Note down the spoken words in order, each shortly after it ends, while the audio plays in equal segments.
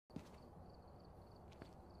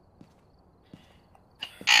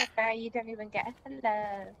you don't even get a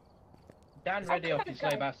hello. Dan ready off, you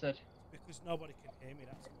slow bastard. Because nobody can hear me,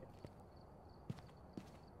 that's all.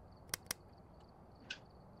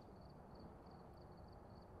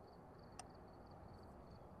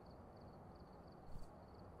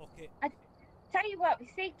 Okay. I tell you what, we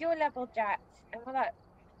saved your level, Drats, and we're like,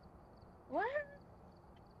 what?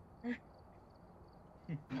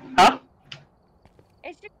 Huh?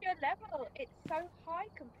 It's just your level. It's so high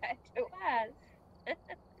compared to ours.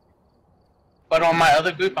 But on my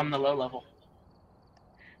other group, I'm the low level.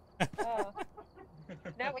 Oh.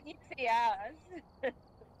 Not when you see ours.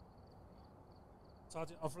 So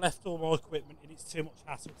I've left all my equipment and it's too much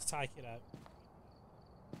hassle to take it out.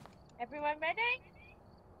 Everyone ready?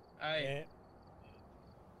 Aye. Yeah.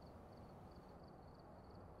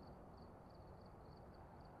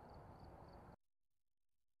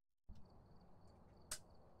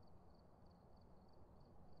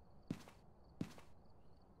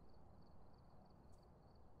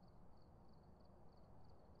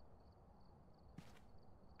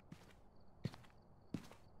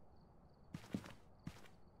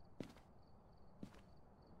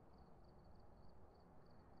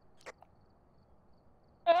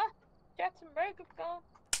 Drats and Rogue have gone.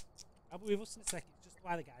 I'll be with us in a second, just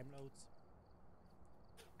while the game loads.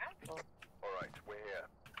 Alright, we're here.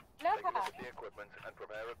 Love Take a look her. at the equipment and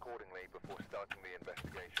prepare accordingly before starting the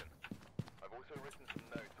investigation. I've also written some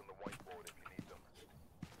notes on the whiteboard if you need them.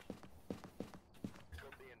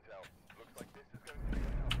 Got the intel. Looks like this is going to be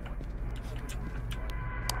a tough one.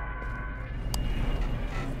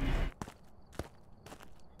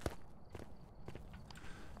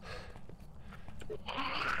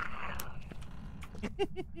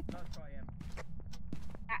 Let's try him.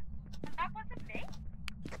 That wasn't me.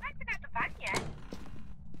 I haven't had the van yet.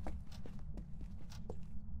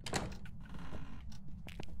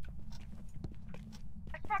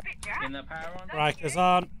 That's probably Drats. In the power on? Rikers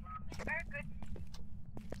on. Very good.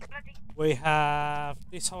 Bloody. We have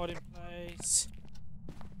this hiding place.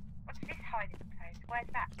 What's this hiding place? Where's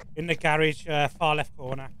that? In the garage, far left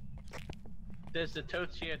corner. There's the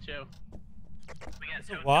totes here too. We got a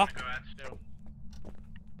totes what? in the garage too.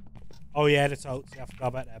 Oh yeah, the totes. Yeah, I forgot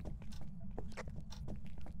about them.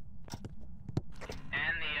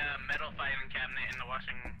 And the metal filing cabinet in the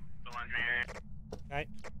laundry area. Okay.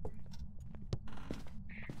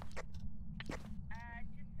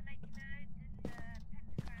 Just to let you know, there's a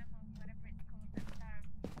pentagram or whatever it's called at the start.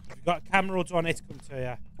 If you've got a camera or do I need to come to you? I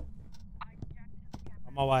jacked to the camera.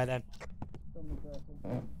 On my way then.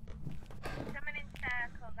 Someone in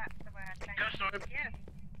circle, that's the word. Thank Go, Sword. you.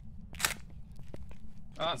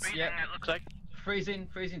 Oh, Freezing, yeah. it looks like. Freezing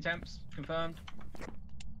temps, confirmed.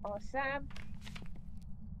 Awesome.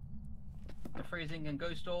 The freezing and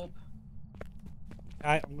ghost orb.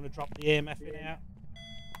 Okay, I'm going to drop the EMF in here.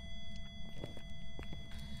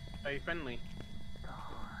 Are you friendly?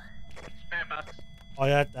 Spare parts. I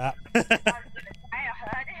heard that. I was gonna say, I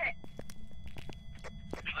heard it.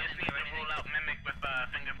 We just need to rule out mimic with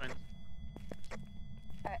fingerprints.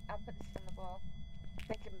 I'll put this on the wall.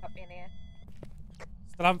 Pick him up in here.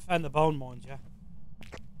 Still haven't found the bone, mind you.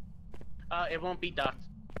 It won't be dots.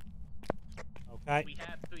 Okay. We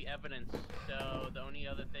have 3 evidence, so the only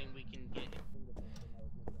other thing we can get is fingerprints.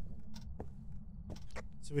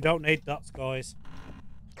 So we don't need dots, guys.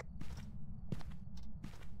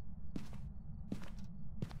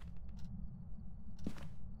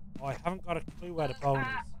 I haven't got a clue where the bone is.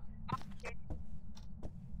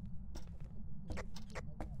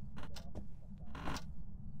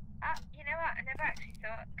 You know what? I never actually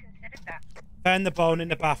considered that. Found the bone in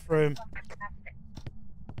the bathroom. Oh, fantastic.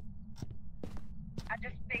 I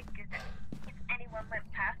just figured that if anyone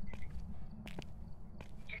went past,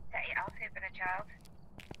 just set it off even a child.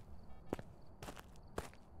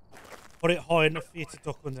 Put it high enough for you to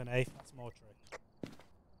duck underneath. That's more trick.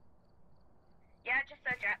 Yeah, just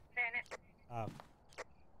so Jack's doing it. Oh.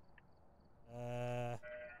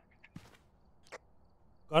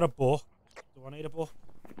 Got a book. Do I need a book?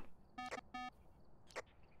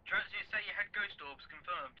 Drats, you say you had ghost orbs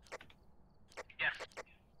confirmed? Yes.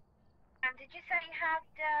 And did you say you had,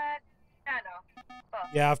 Dano?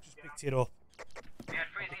 Yeah, I've just picked it up. We had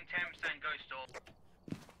freezing temps and ghost orb.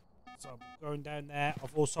 So I'm going down there.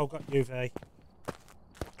 I've also got UV.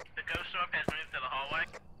 The ghost orb has moved to the hallway.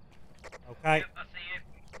 Okay. Yep, I see you.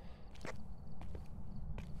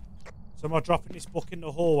 So am I dropping this book in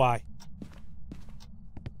the hallway?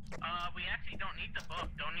 We actually don't need the book.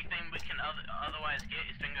 The only thing we can otherwise get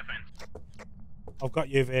is fingerprints. I've got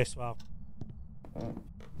UV as well. Because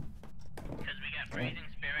we got freezing,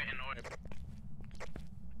 spirit, and orb.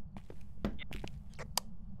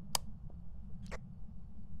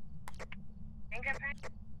 fingerprint?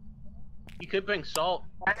 You could bring salt.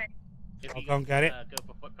 If I'll you go and get it. Go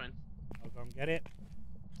for footprints. I'll go and get it.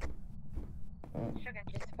 Sugar,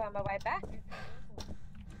 just to find my way back.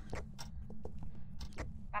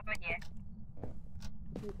 I'm on you.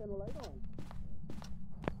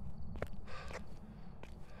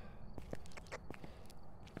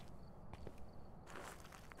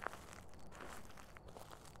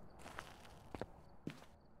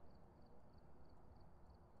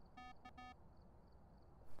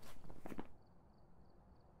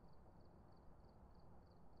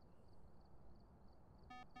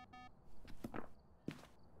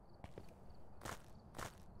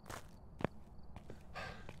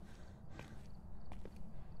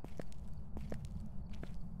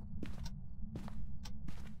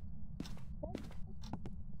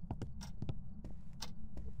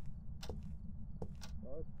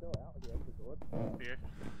 Here.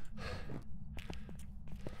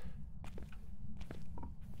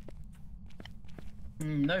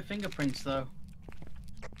 No fingerprints though.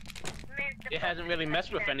 It hasn't really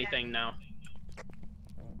messed with anything now.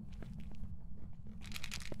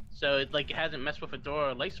 So it hasn't messed with a door or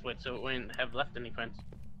a light switch, so it wouldn't have left any prints.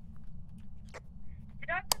 Did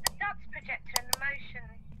I put the Drats projector and the motion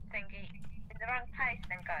thingy in the wrong place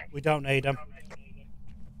then, guys? We don't need them.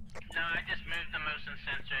 No, I just moved the motion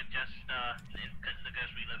sensor just because the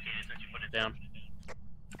ghost relocated since you put it down.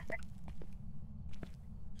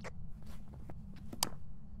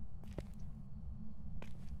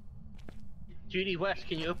 Judy West,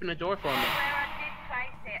 can you open the door for me? Where I did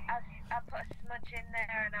place it, I put a smudge in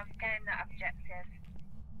there and I've gained that objective.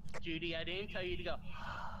 Judy, I didn't tell you to go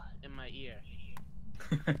in my ear.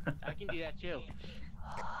 I can do that too.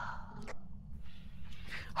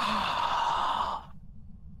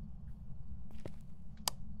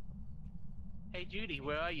 Hey Judy,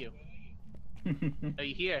 where are you? Are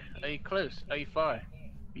you here? Are you close? Are you far?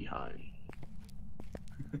 Behind.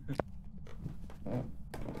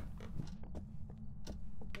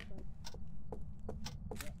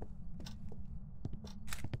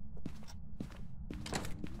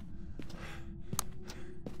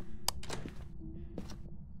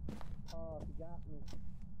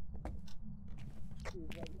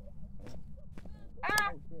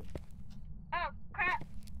 Ah! Oh, crap!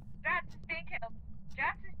 Drats has been killed.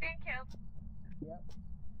 Drats has been killed. Yep.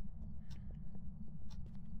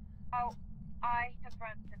 Oh, I have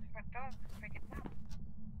run to the front door. Friggin' hell.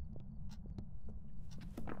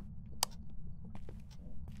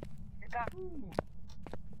 The guy.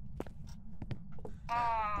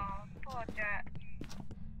 Oh, poor Drats.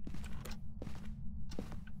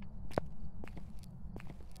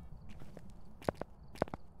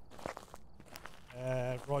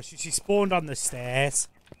 Right, she spawned on the stairs.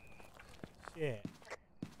 Shit.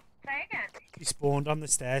 Say again. She spawned on the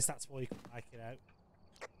stairs, that's why you couldn't make it out.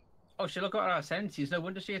 Oh, she look at our senses. No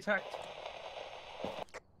wonder she attacked.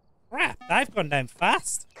 Crap, they've gone down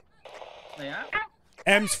fast. Yeah.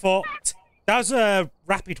 M's fucked. That was a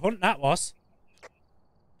rapid hunt, that was.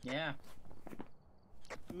 Yeah.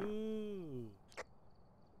 Ooh.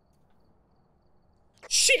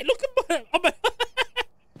 Shit, look at my...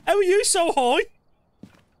 How are you so high?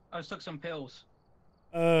 I just took some pills.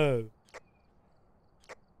 Oh.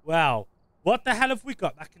 Wow. What the hell have we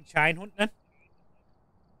got that can chain hunt then?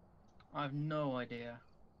 I have no idea.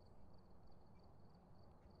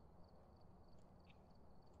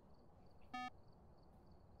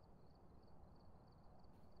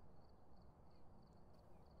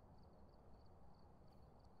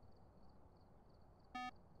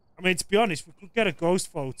 I mean, to be honest, we could get a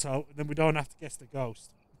ghost photo and then we don't have to guess the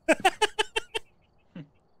ghost.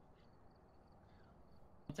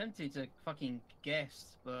 I'm tempted to fucking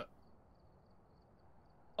guess, but...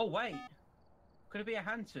 Oh, wait. Could it be a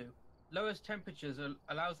Hantu? Lowest temperatures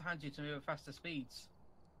allows the Hantu to move at faster speeds.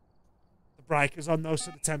 The breakers on those,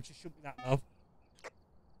 so the temperature shouldn't be that low.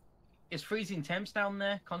 Is freezing temps down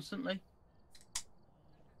there constantly?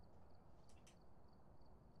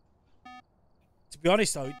 To be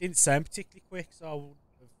honest, though, it didn't sound particularly quick, so I wouldn't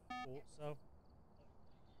have thought so.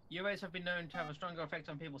 Euros have been known to have a stronger effect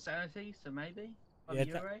on people's sanity, so maybe? Yeah,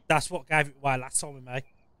 that's what gave it away last time with me. I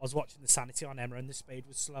was watching the sanity on Emma and the speed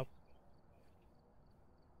was slow.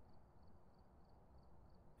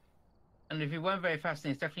 And if it weren't very fast,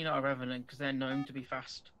 then it's definitely not a Revenant, because they're known to be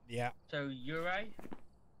fast. Yeah. So, Ure? Got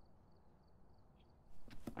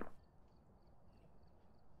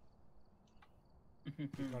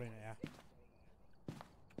in here.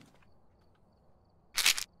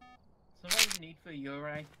 So what do you need for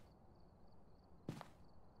Ure?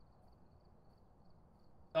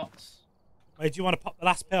 Dots. Wait, do you want to pop the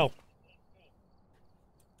last pill?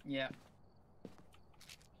 Yeah.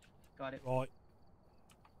 got it. Right.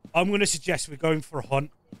 I'm going to suggest we're going for a hunt.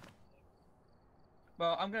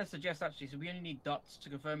 Well, I'm going to suggest actually, so we only need dots to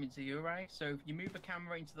confirm it's a you, right? So if you move the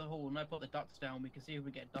camera into the hall and I put the dots down, we can see if we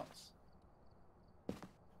get dots.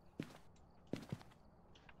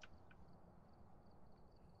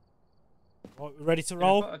 Right, we ready to Gonna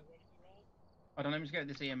roll? put a- I don't know, let me just get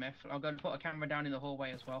this EMF. I'm going to put a camera down in the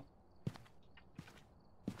hallway as well.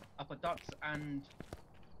 I'll put dots and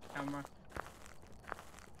camera.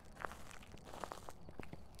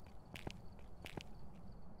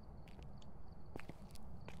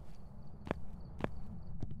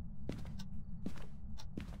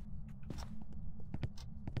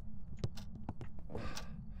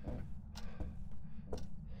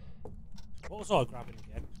 What was I grabbing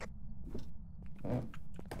again?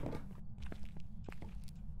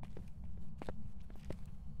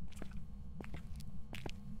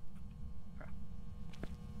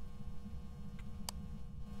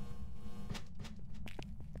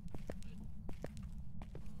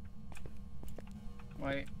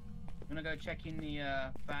 Wait, I'm gonna go check in the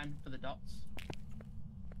van for the dots.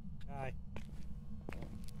 Okay.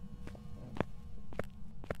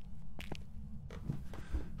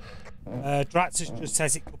 Drats just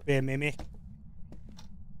says it could be a mimic.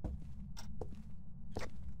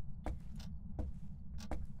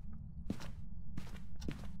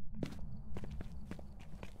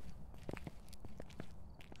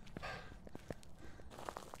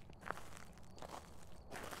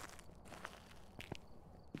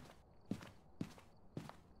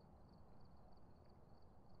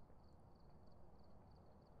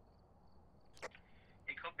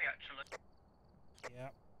 It could be actually. Yeah.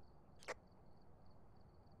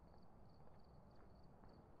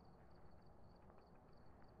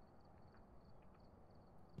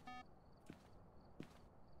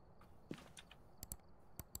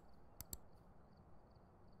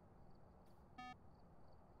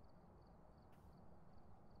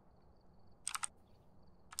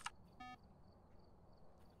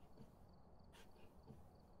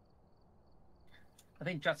 I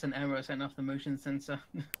think Drats and error sent off the motion sensor.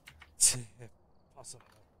 Possibly.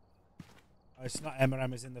 Oh, it's not Emma.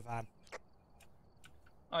 Emma's in the van.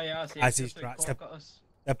 Oh yeah, I see. As It's is just Drats. like got us.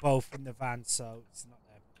 They're both in the van, so it's not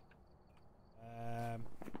them.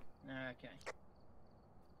 Okay. Because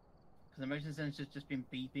the motion sensor's just been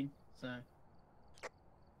beeping, so.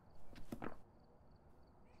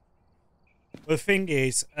 Well, the thing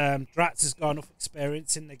is, Drats has got enough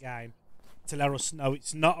experience in the game to let us know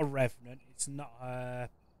it's not a Revenant, it's not a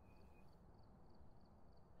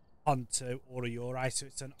Hunter or a Uri, so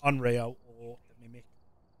it's an Unreal or a Mimic.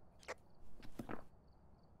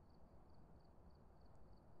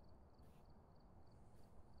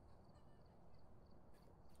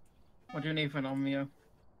 What do you need for an Onmyo?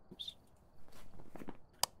 Oops.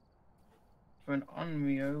 For an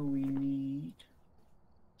Onmyo, we need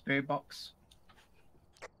Spirit Box.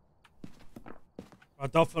 I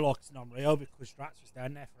don't feel like it's an Unreal because Drats was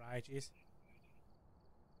down there for ages.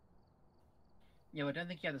 Yeah, I don't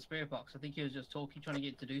think he had the Spirit Box. I think he was just talking, trying to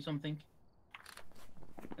get it to do something.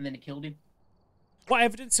 And then it killed him. What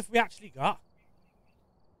evidence have we actually got?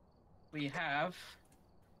 We have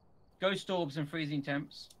Ghost Orbs and Freezing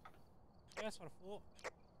Temps. Yeah, that's what I thought.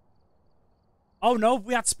 Oh no,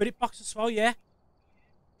 we had Spirit Box as well, yeah.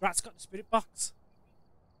 Drats got the Spirit Box.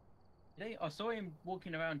 I saw him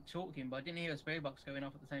walking around talking, but I didn't hear a Spirit Box going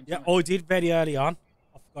off at the same Yeah, time. I did very early on.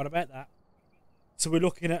 I forgot about that. So we're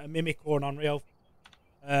looking at a Mimic or an Unreal.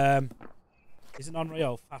 Is an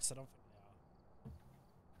Unreal fast? I don't think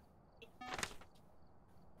they are.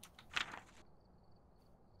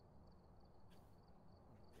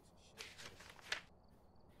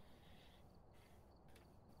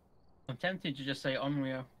 I'm tempted to just say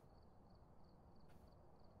Onryo.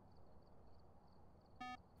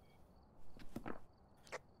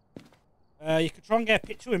 You could try and get a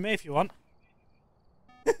picture with me if you want.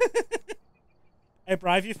 How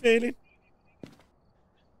brave you feeling?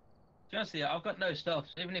 Honestly, I've got no stuff.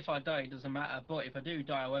 So even if I die, it doesn't matter. But if I do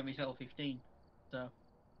die, I won't be level 15. So.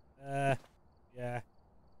 Yeah. Shit.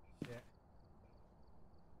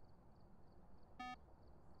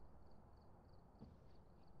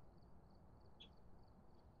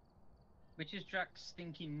 Which is Drax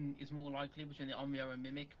thinking is more likely between the Onryo and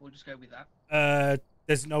Mimic? We'll just go with that.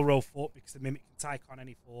 There's no real thought because the Mimic can take on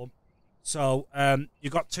any form. So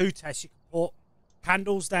you've got two tests. You can put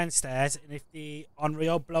candles downstairs, and if the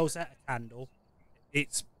Unreal blows out a candle,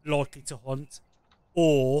 it's likely to hunt.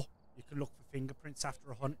 Or you can look for fingerprints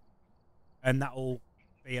after a hunt, and that'll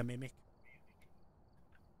be a Mimic.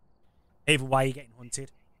 Either way, you're getting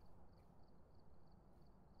hunted.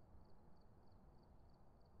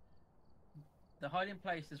 The hiding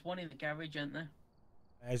place, there's one in the garage, isn't there?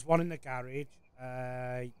 There's one in the garage.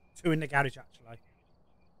 2 in the garage, actually.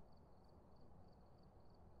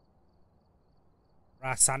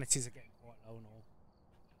 Our sanities are getting quite low and all.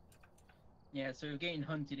 Yeah, so we're getting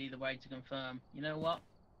hunted either way to confirm. You know what?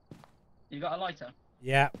 You got a lighter?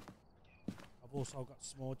 Yeah. I've also got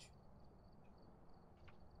smudge.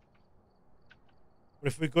 But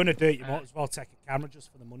if we're going to do it, you might as well take a camera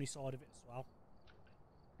just for the money side of it as well.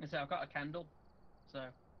 I say I've got a candle, so.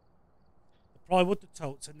 The plywood, the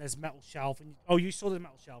totes, and there's metal shelving. Oh, you saw the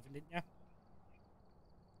metal shelving, didn't you?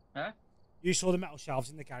 Huh? You saw the metal shelves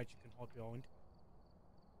in the garage you can hide behind.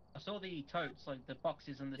 I saw the totes, like the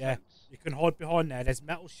boxes and the Yeah, totes. you can hide behind there. There's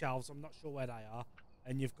metal shelves. I'm not sure where they are.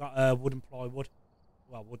 And you've got wooden plywood.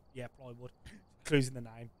 Well, wood, yeah, plywood. Clues in the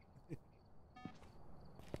name.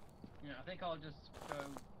 Yeah, I think I'll just go.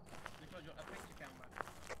 Which one do you want? A picture camera.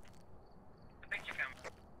 A picture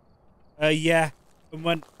camera. Yeah.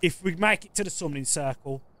 And if we make it to the summoning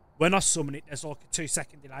circle, when I summon it, there's like a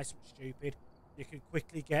 2-second delay, something stupid. You can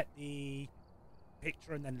quickly get the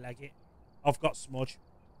picture and then leg it. I've got smudge.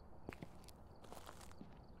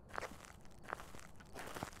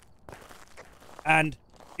 And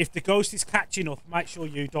if the ghost is catching up, make sure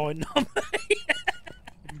you die, not me.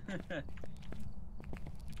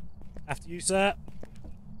 After you, sir.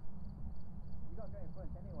 You got to go in front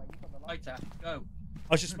anyway. You got the lighter. Go.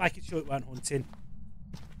 I was just making sure it weren't hunting.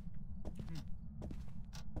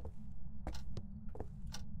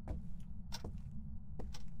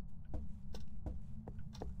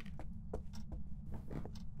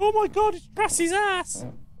 Oh my god, it's Brass's ass!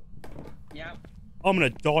 Yeah. I'm gonna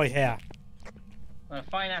die here. Well, a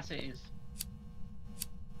fine ass it is.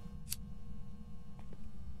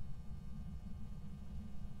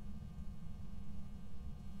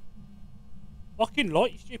 Fucking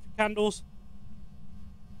light, you stupid candles.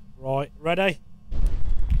 Right, ready?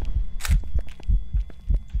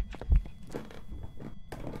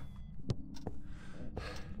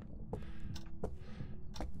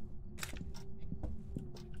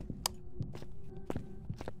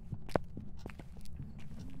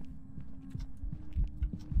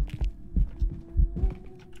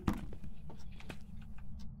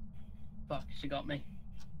 Fuck, she got me.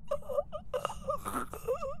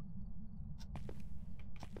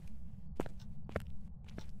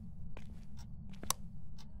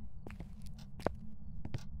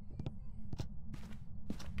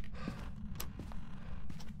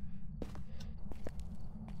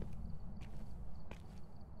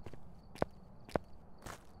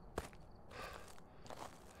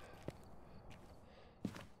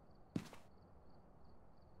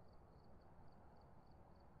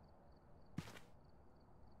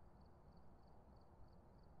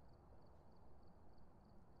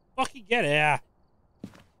 Fucking get here.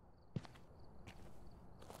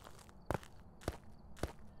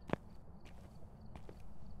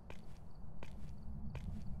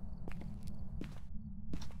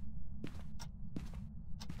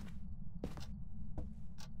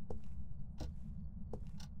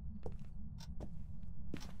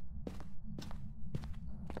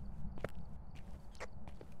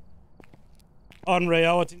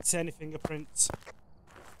 Unreal, I didn't see any fingerprints.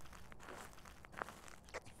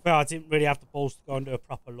 Well, I didn't really have the balls to go and do a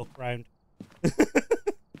proper look round.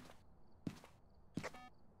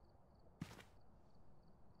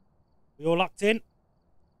 We all locked in?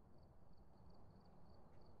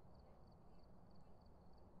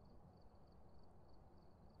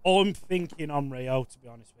 I'm thinking Unreal, to be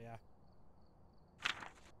honest with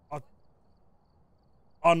you.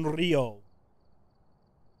 Unreal.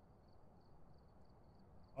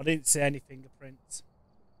 I didn't see any fingerprints.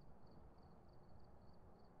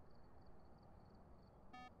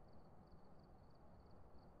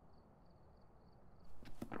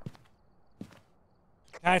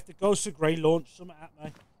 Okay, if the ghosts agree, launch something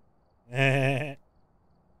at me.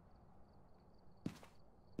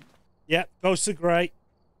 Yep, ghosts agree.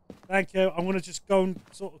 Thank you. I'm going to just go and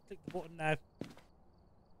sort of click the button now.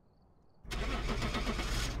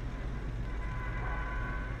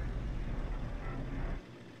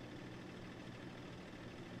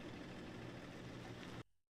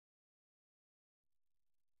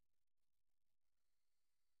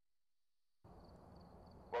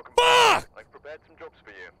 Welcome Fuck! back. I've prepared some jobs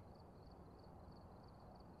for you.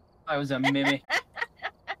 I was a mimic.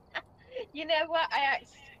 You know what? I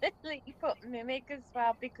accidentally put mimic as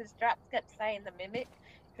well because Drats kept saying the mimic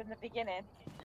from the beginning.